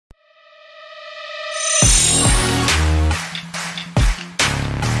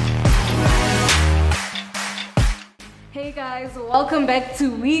Hey guys, welcome back to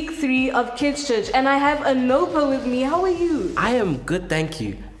week 3 of Kids Church, and I have Anopa with me. How are you? I am good, thank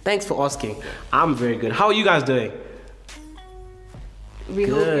you. Thanks for asking. I'm very good. How are you guys doing? We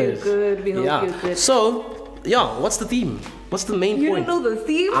hope you're good. We hope you're good. So, what's the theme? What's the main point? You don't know the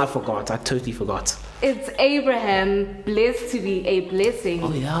theme? I forgot. I totally forgot. It's Abraham, blessed to be a blessing.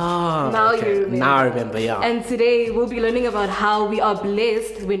 Oh yeah. Now you remember. Now I remember, yeah. And today we'll be learning about how we are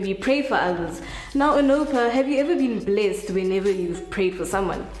blessed when we pray for others. Now, Anopa, have you ever been blessed whenever you've prayed for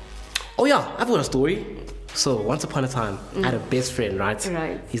someone? Oh yeah, I've got a story. So once upon a time, I had a best friend, right?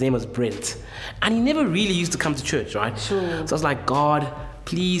 Right. His name was Brent. And he never really used to come to church, right? Sure. So I was like, God,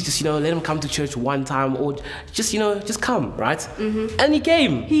 please just, let him come to church one time, or just come, right? Mm-hmm. And he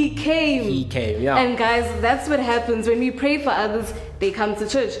came. He came, yeah. And guys, that's what happens when we pray for others, they come to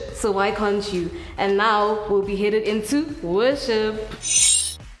church. So why can't you? And now we'll be headed into worship.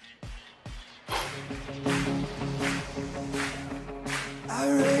 I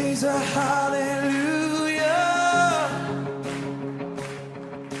raise a hallelujah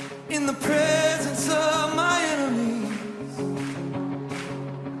in the presence of my enemies.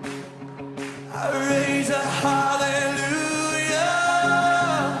 I raise a hallelujah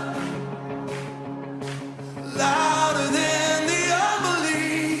louder than the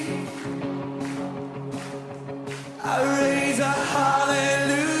unbelief. I raise a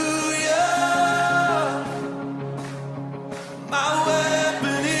hallelujah. My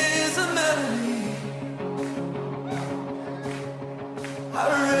weapon is a melody. I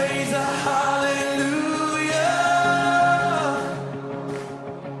raise a hallelujah.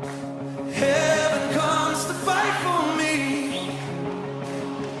 Heaven comes to fight for me.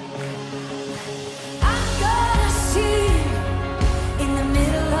 I'm gonna sing in the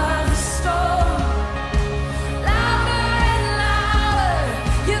middle of the storm. Louder and louder,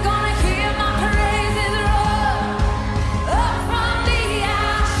 you're gonna hear my praises roar. Up from the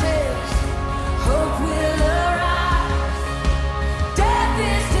ashes, hope will arise. Death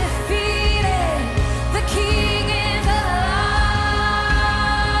is defeated, the King is alive.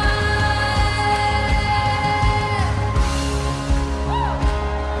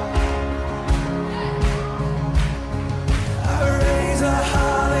 I raise a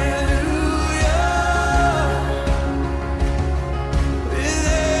hallelujah with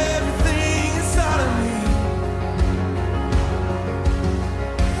everything inside of me.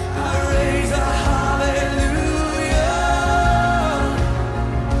 I raise a hallelujah.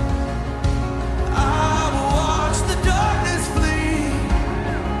 I will watch the darkness flee.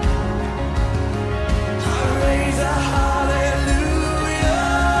 I raise a hallelujah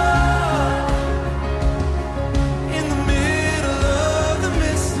in the middle of the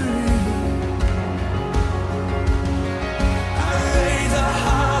mystery. I raise a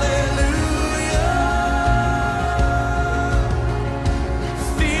hallelujah.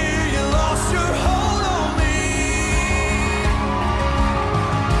 Fear, you lost your hold on me.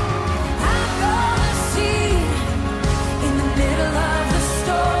 I'm gonna sing in the middle of the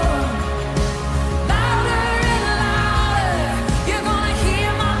storm. Louder and louder, you're gonna hear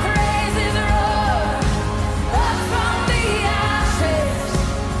my praises roar. Up from the ashes,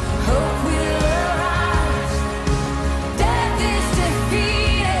 hope will arise. Death is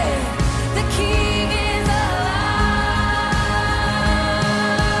defeated, the King is alive.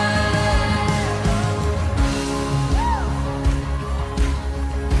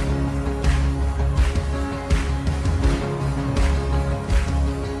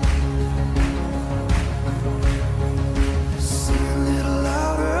 Sing a little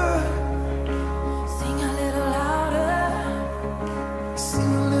louder. Sing a little louder.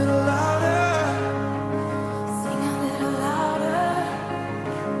 Sing a little louder. Sing a little louder.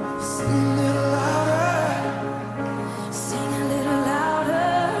 Sing a little louder. Sing a little louder.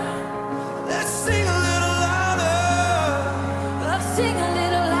 Let's sing a little louder. Let's sing a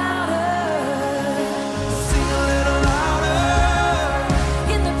little louder. Sing a little louder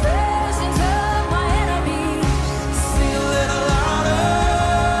in the presence of my enemies. Sing a little louder,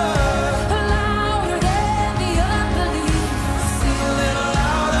 louder than the unbelief. Sing a little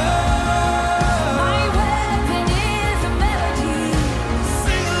louder. My weapon is a melody.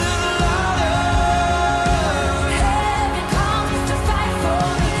 Sing a little louder. Heaven comes to fight for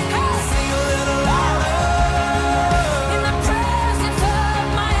me. Sing a little louder in the presence of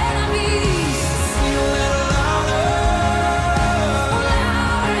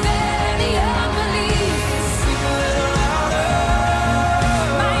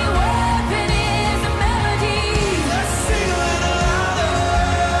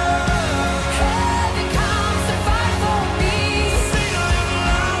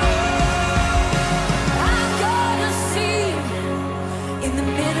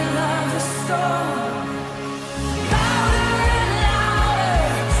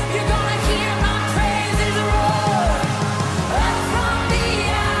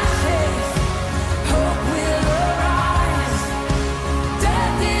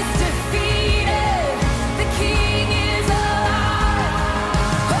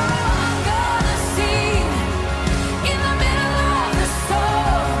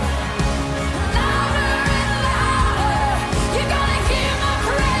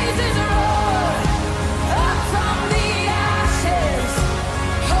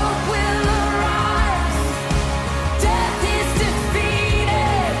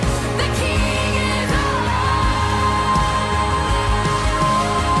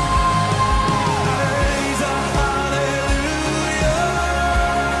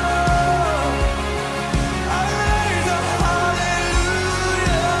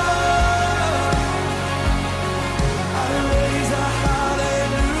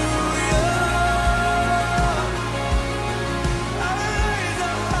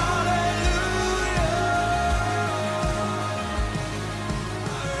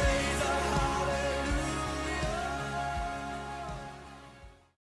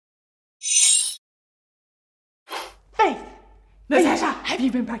Have you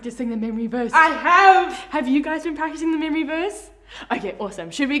been practicing the memory verse? I have. Have you guys been practicing the memory verse? Okay,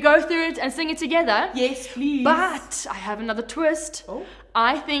 awesome. Should we go through it and sing it together? Yes, please. But I have another twist. Oh.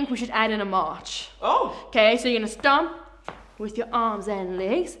 I think we should add in a march. Oh. Okay, so you're gonna stomp with your arms and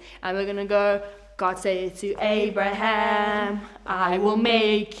legs, and we're gonna go, God said to Abraham, I will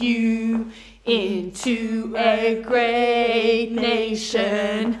make you into a great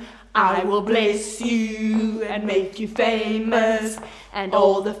nation. I will bless you and make you famous, and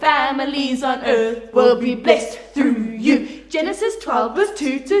all the families on earth will be blessed through you. Genesis 12 verse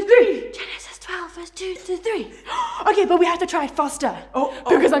 2 to 3. Genesis 12 verse 2 to 3. Okay, but we have to try it faster. Oh.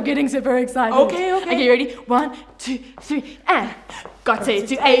 Because I'm getting super excited. Okay. Okay, you ready? 1, 2, 3, and God said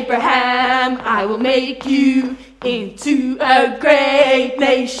to Abraham, I will make you into a great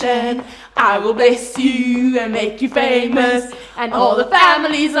nation. I will bless you and make you famous, and all the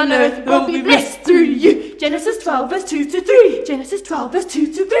families on earth will be blessed through you. Genesis 12 verse 2 to 3. Genesis 12 verse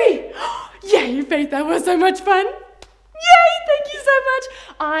 2 to 3. Yay, Faith, that was so much fun. Yay, thank you so much.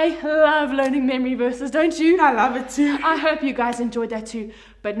 I love learning memory verses, don't you? I love it too. I hope you guys enjoyed that too.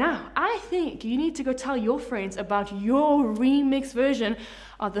 But now, I think you need to go tell your friends about your remix version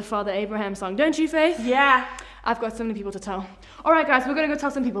of the Father Abraham song. Don't you, Faith? Yeah. I've got so many people to tell. All right, guys, we're going to go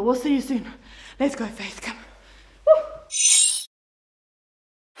tell some people. We'll see you soon. Let's go, Faith. Come. Woo.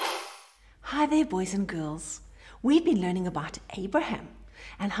 Hi there, boys and girls. We've been learning about Abraham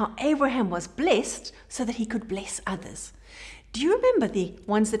and how Abraham was blessed so that he could bless others. Do you remember the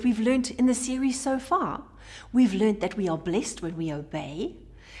ones that we've learned in the series so far? We've learned that we are blessed when we obey,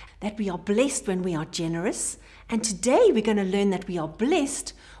 that we are blessed when we are generous, and today we're going to learn that we are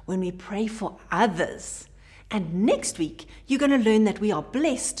blessed when we pray for others. And next week, you're going to learn that we are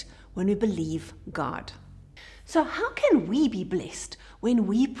blessed when we believe God. So how can we be blessed when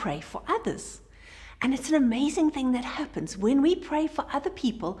we pray for others? And it's an amazing thing that happens. When we pray for other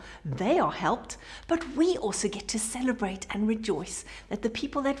people, they are helped, but we also get to celebrate and rejoice that the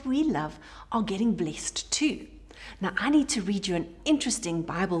people that we love are getting blessed too. Now, I need to read you an interesting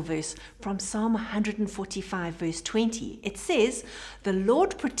Bible verse from Psalm 145, verse 20. It says, "The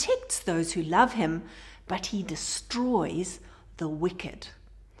Lord protects those who love him, but he destroys the wicked."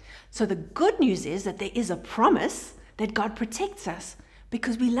 So the good news is that there is a promise that God protects us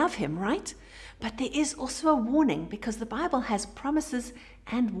because we love him, right? But there is also a warning, because the Bible has promises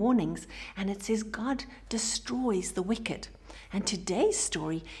and warnings, and it says God destroys the wicked. And today's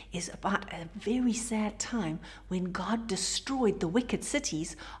story is about a very sad time when God destroyed the wicked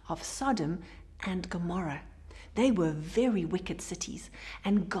cities of Sodom and Gomorrah. They were very wicked cities.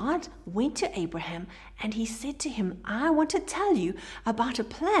 And God went to Abraham and he said to him, I want to tell you about a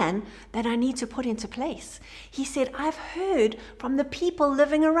plan that I need to put into place. He said, I've heard from the people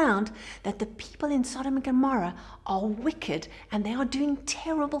living around that the people in Sodom and Gomorrah are wicked and they are doing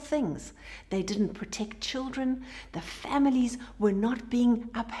terrible things. They didn't protect children. The families were not being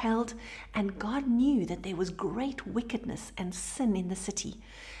upheld. And God knew that there was great wickedness and sin in the city.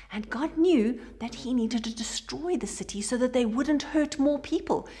 And God knew that he needed to destroy the city so that they wouldn't hurt more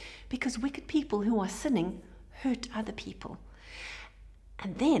people, because wicked people who are sinning hurt other people.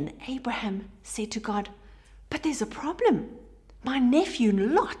 And then Abraham said to God, but there's a problem. My nephew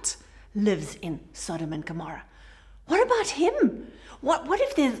Lot lives in Sodom and Gomorrah. What about him? What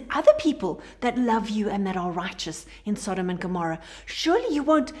if there's other people that love you and that are righteous in Sodom and Gomorrah? Surely you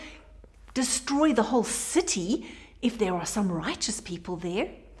won't destroy the whole city if there are some righteous people there.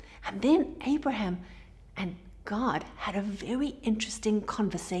 And then Abraham and God had a very interesting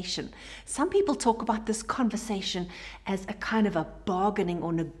conversation. Some people talk about this conversation as a kind of a bargaining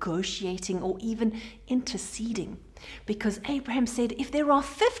or negotiating or even interceding. Because Abraham said, if there are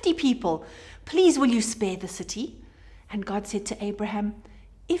 50 people, please will you spare the city? And God said to Abraham,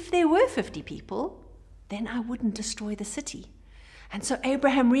 if there were 50 people, then I wouldn't destroy the city. And so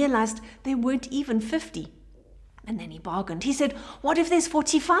Abraham realized there weren't even 50. And then he bargained. He said, what if there's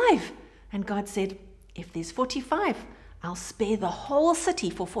 45? And God said, if there's 45, I'll spare the whole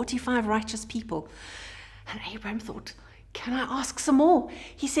city for 45 righteous people. And Abraham thought, can I ask some more?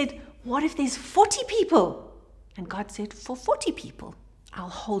 He said, what if there's 40 people? And God said, for 40 people, I'll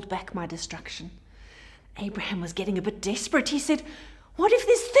hold back my destruction. Abraham was getting a bit desperate. He said, what if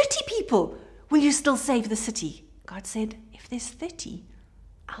there's 30 people? Will you still save the city? God said, if there's 30,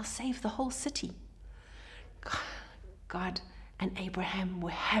 I'll save the whole city. God and Abraham were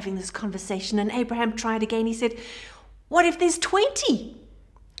having this conversation, and Abraham tried again. He said, what if there's 20?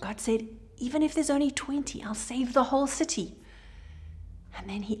 God said, even if there's only 20, I'll save the whole city. And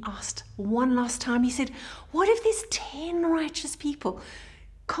then he asked one last time. He said, what if there's 10 righteous people?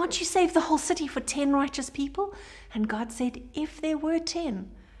 Can't you save the whole city for 10 righteous people? And God said, if there were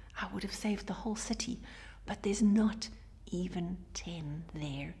 10, I would have saved the whole city. But there's not even 10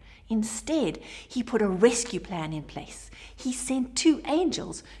 there. Instead, he put a rescue plan in place. He sent 2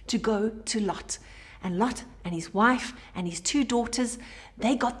 angels to go to Lot. And Lot and his wife and his 2 daughters,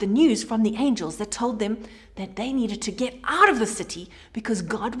 they got the news from the angels that told them that they needed to get out of the city because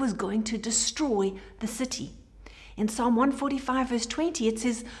God was going to destroy the city. In Psalm 145 verse 20, it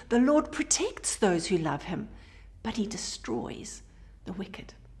says, the Lord protects those who love him, but he destroys the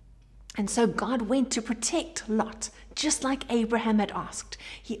wicked. And so God went to protect Lot, just like Abraham had asked.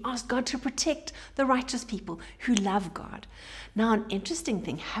 He asked God to protect the righteous people who love God. Now, an interesting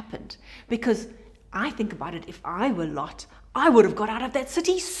thing happened, because I think about it, if I were Lot, I would have got out of that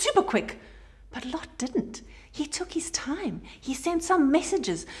city super quick. But Lot didn't. He took his time. He sent some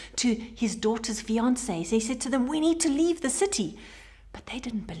messages to his daughter's fiancés. He said to them, we need to leave the city. But they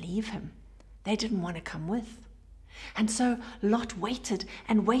didn't believe him. They didn't want to come with. And so Lot waited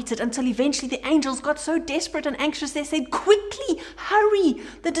and waited until eventually the angels got so desperate and anxious, they said, quickly, hurry,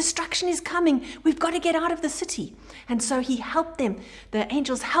 the destruction is coming. We've got to get out of the city. And so he helped them. The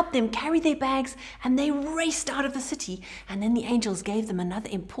angels helped them carry their bags, and they raced out of the city. And then the angels gave them another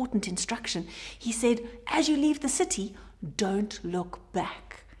important instruction. He said, as you leave the city, don't look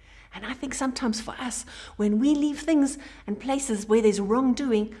back. And I think sometimes for us, when we leave things and places where there's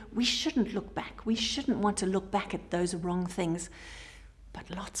wrongdoing, we shouldn't look back. We shouldn't want to look back at those wrong things. But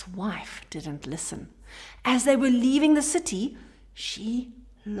Lot's wife didn't listen. As they were leaving the city, she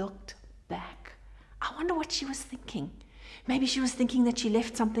looked back. I wonder what she was thinking. Maybe she was thinking that she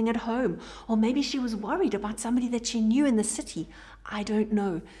left something at home, or maybe she was worried about somebody that she knew in the city. I don't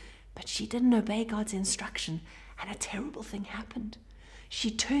know. But she didn't obey God's instruction, and a terrible thing happened. She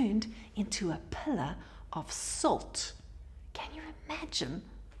turned into a pillar of salt. Can you imagine?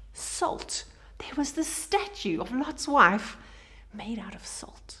 Salt. There was the statue of Lot's wife made out of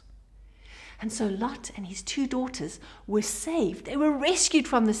salt. And so Lot and his 2 daughters were saved. They were rescued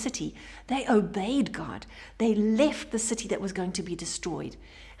from the city. They obeyed God. They left the city that was going to be destroyed.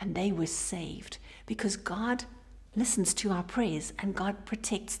 And they were saved because God listens to our prayers and God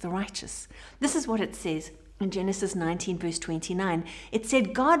protects the righteous. This is what it says. In Genesis 19 verse 29, it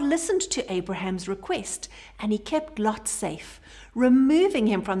said, God listened to Abraham's request and he kept Lot safe, removing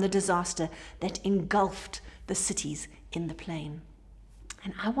him from the disaster that engulfed the cities in the plain.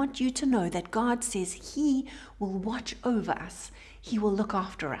 And I want you to know that God says he will watch over us. He will look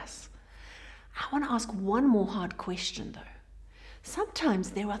after us. I want to ask one more hard question though. Sometimes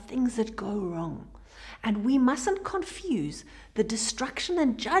there are things that go wrong. And we mustn't confuse the destruction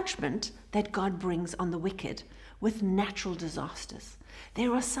and judgment that God brings on the wicked with natural disasters.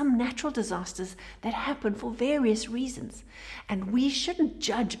 There are some natural disasters that happen for various reasons. And we shouldn't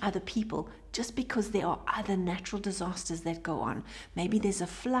judge other people just because there are other natural disasters that go on. Maybe there's a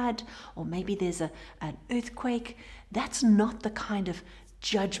flood, or maybe there's an earthquake. That's not the kind of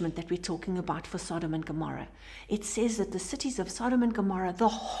judgment that we're talking about for Sodom and Gomorrah. It says that the cities of Sodom and Gomorrah, the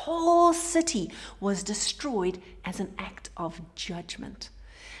whole city was destroyed as an act of judgment.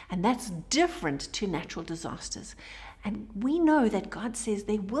 And that's different to natural disasters. And we know that God says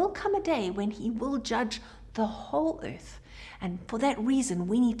there will come a day when he will judge the whole earth. And for that reason,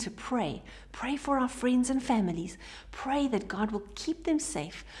 we need to pray. Pray for our friends and families. Pray that God will keep them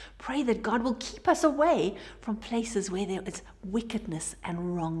safe. Pray that God will keep us away from places where there is wickedness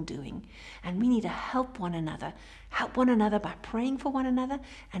and wrongdoing. And we need to help one another. Help one another by praying for one another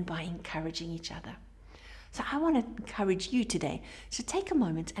and by encouraging each other. So I want to encourage you today to take a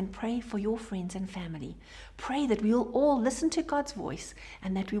moment and pray for your friends and family. Pray that we will all listen to God's voice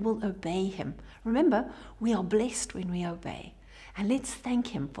and that we will obey him. Remember, we are blessed when we obey. And let's thank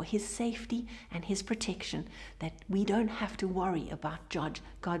him for his safety and his protection, that we don't have to worry about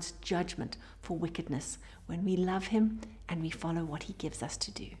God's judgment for wickedness when we love him and we follow what he gives us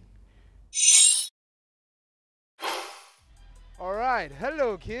to do. All right,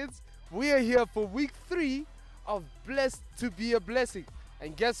 hello kids. We are here for week 3 of Blessed to be a Blessing.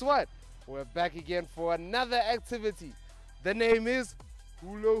 And guess what? We're back again for another activity. The name is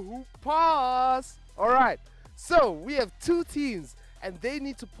Hula Hoop Pass. All right, so we have 2 teams and they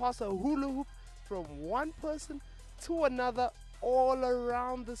need to pass a hula hoop from one person to another all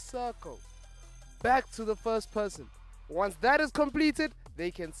around the circle, back to the first person. Once that is completed, they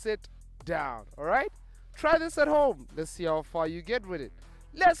can sit down. All right, try this at home. Let's see how far you get with it.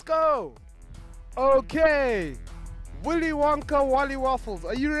 Let's go! Okay, Willy Wonka, Wally Waffles,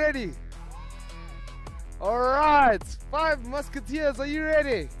 are you ready? Alright, 5 Musketeers, are you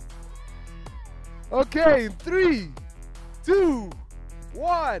ready? Okay, 3, 2,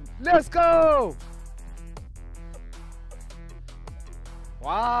 1, let's go!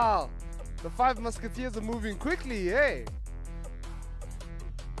 Wow. The five musketeers are moving quickly, hey?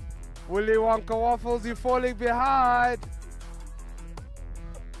 Willy Wonka Waffles, you're falling behind.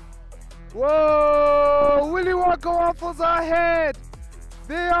 Whoa! Willy Wonka Waffles are ahead.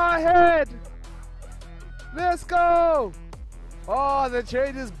 They are ahead. Let's go. Oh, the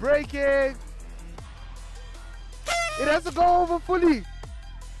train is braking. It has to go over fully.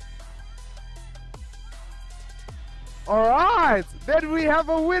 All right, then we have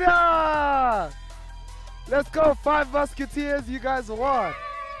a winner. Let's go, five musketeers, you guys won.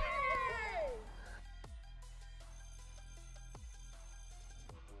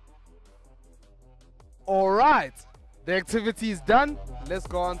 All right, the activity is done. Let's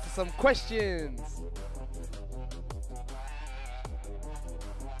go on to some questions.